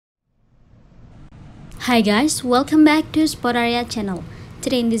Hi guys, welcome back to Spotaria channel.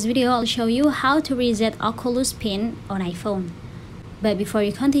 Today in this video, I'll show you how to reset Oculus Pin on iPhone. But before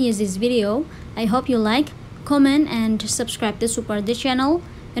you continue this video, I hope you like, comment, and subscribe to support the channel.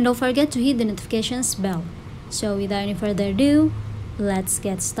 And don't forget to hit the notifications bell. So without any further ado, let's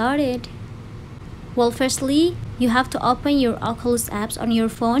get started. Well, firstly, you have to open your Oculus apps on your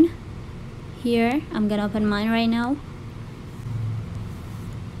phone. Here, I'm gonna open mine right now.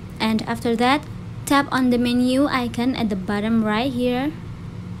 And after that, tap on the menu icon at the bottom right here.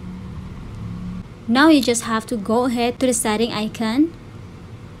 Now you just have to go ahead to the setting icon.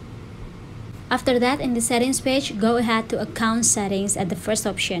 After that, in the settings page, go ahead to account settings at the first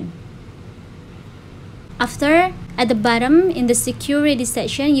option. After, at the bottom in the security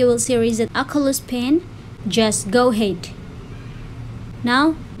section, you will see reset Oculus Pin. Just go ahead.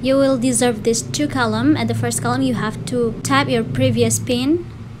 Now you will deserve this two column. At the first column, you have to type your previous pin.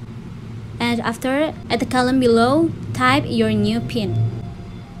 And after, at the column below, type your new pin.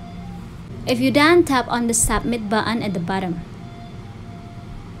 If you're done, tap on the submit button at the bottom.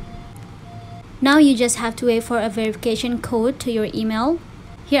 Now you just have to wait for a verification code to your email.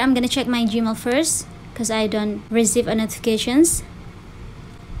 Here I'm gonna check my Gmail first because I don't receive a notifications.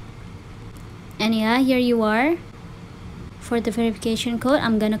 And yeah, here you are. For the verification code,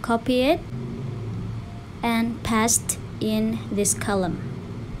 I'm gonna copy it and paste in this column.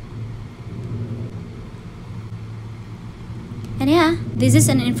 And yeah, this is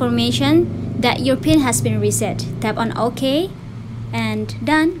an information that your pin has been reset. Tap on OK and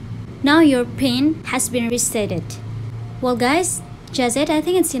done. Now your pin has been resetted. Well guys, just it. I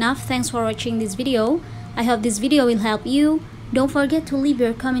think it's enough. Thanks for watching this video. I hope this video will help you. Don't forget to leave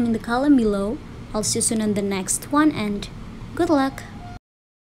your comment in the column below. I'll see you soon on the next one and good luck.